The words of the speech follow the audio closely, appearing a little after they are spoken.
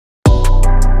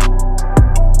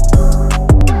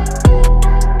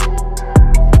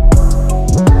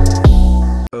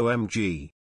OMG.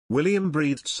 William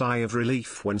breathed sigh of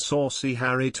relief when saucy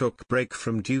Harry took break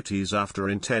from duties after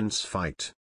intense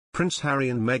fight. Prince Harry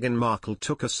and Meghan Markle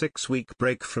took a 6-week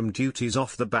break from duties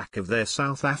off the back of their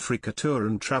South Africa tour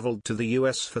and travelled to the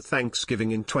US for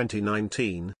Thanksgiving in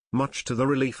 2019, much to the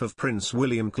relief of Prince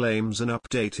William, claims an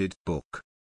updated book.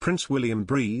 Prince William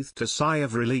breathed a sigh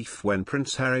of relief when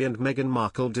Prince Harry and Meghan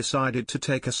Markle decided to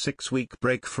take a 6-week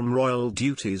break from royal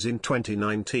duties in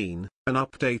 2019, an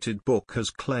updated book has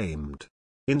claimed.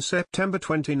 In September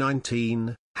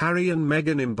 2019, Harry and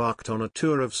Meghan embarked on a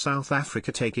tour of South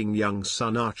Africa, taking young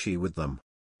son Archie with them.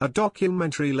 A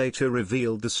documentary later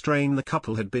revealed the strain the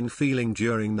couple had been feeling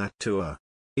during that tour.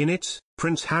 In it,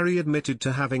 Prince Harry admitted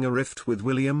to having a rift with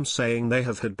William, saying they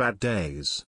have had bad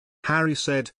days. Harry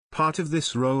said, "Part of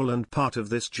this role and part of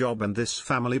this job and this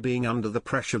family being under the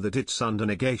pressure that it's under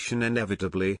negation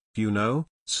inevitably, you know,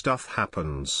 stuff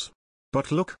happens.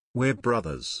 But look, we're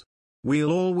brothers.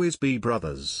 We'll always be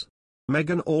brothers."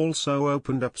 Meghan also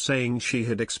opened up, saying she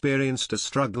had experienced a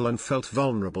struggle and felt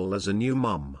vulnerable as a new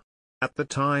mum. At the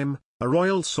time, a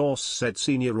royal source said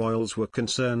senior royals were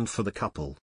concerned for the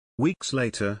couple. Weeks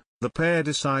later, the pair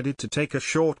decided to take a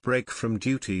short break from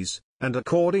duties, and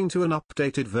according to an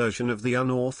updated version of the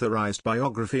unauthorized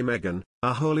biography Meghan,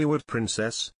 a Hollywood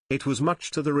princess, it was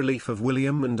much to the relief of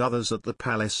William and others at the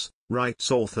palace, writes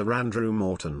author Andrew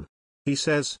Morton. He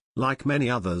says, like many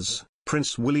others,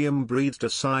 Prince William breathed a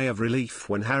sigh of relief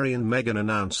when Harry and Meghan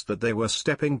announced that they were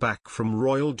stepping back from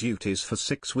royal duties for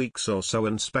 6 weeks or so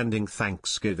and spending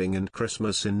Thanksgiving and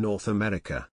Christmas in North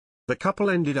America. The couple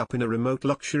ended up in a remote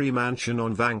luxury mansion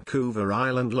on Vancouver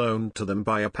Island loaned to them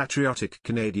by a patriotic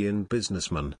Canadian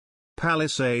businessman.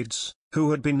 Palace aides,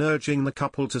 who had been urging the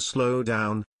couple to slow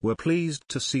down, were pleased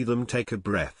to see them take a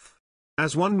breath.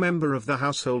 As one member of the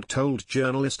household told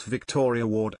journalist Victoria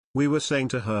Ward, "We were saying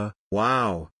to her,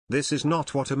 wow, this is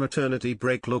not what a maternity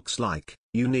break looks like,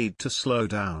 you need to slow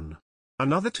down."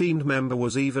 Another team member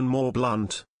was even more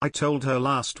blunt, "I told her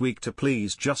last week to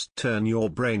please just turn your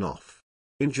brain off.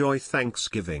 Enjoy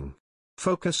Thanksgiving.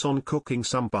 Focus on cooking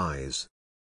some pies."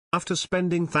 After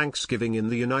spending Thanksgiving in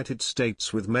the United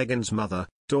States with Meghan's mother,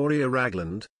 Doria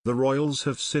Ragland, the royals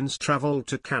have since traveled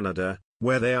to Canada,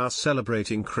 where they are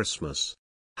celebrating Christmas.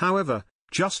 However,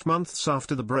 just months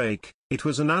after the break, it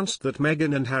was announced that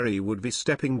Meghan and Harry would be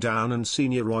stepping down as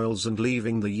senior royals and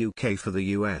leaving the UK for the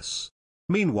US.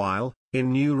 Meanwhile,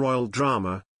 in new royal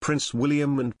drama, Prince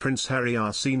William and Prince Harry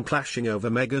are seen clashing over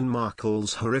Meghan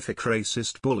Markle's horrific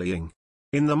racist bullying.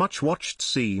 In the much-watched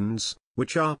scenes,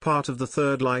 which are part of the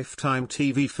third Lifetime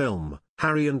TV film,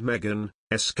 Harry and Meghan,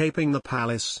 Escaping the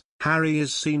Palace, Harry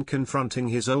is seen confronting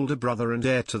his older brother and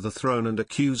heir to the throne and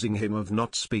accusing him of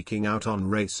not speaking out on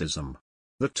racism.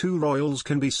 The two royals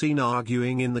can be seen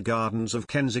arguing in the gardens of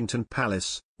Kensington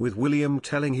Palace, with William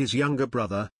telling his younger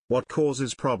brother, "What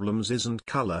causes problems isn't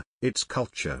colour, it's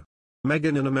culture."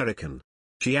 Meghan an American.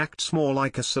 She acts more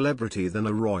like a celebrity than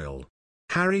a royal.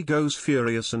 Harry goes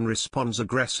furious and responds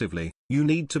aggressively, "You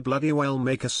need to bloody well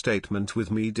make a statement with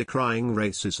me decrying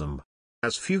racism.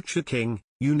 As future king,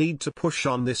 you need to push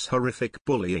on this horrific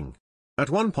bullying." At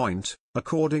one point,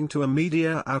 according to a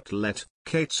media outlet,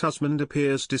 Kate's husband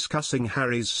appears discussing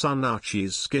Harry's son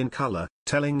Archie's skin color,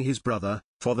 telling his brother,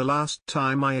 "For the last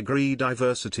time I agree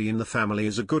diversity in the family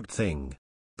is a good thing."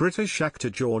 British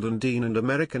actor Jordan Dean and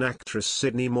American actress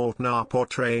Sydney Morton are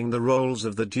portraying the roles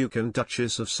of the Duke and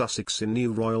Duchess of Sussex in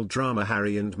new royal drama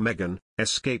Harry and Meghan,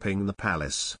 Escaping the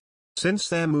Palace. Since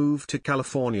their move to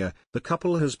California, the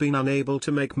couple has been unable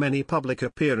to make many public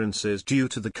appearances due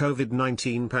to the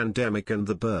COVID-19 pandemic and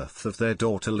the birth of their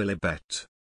daughter Lilibet.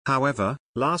 However,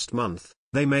 last month,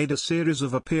 they made a series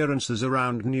of appearances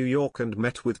around New York and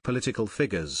met with political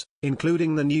figures,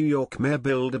 including the New York Mayor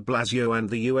Bill de Blasio and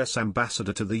the U.S.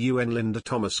 Ambassador to the UN Linda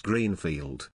Thomas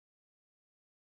Greenfield.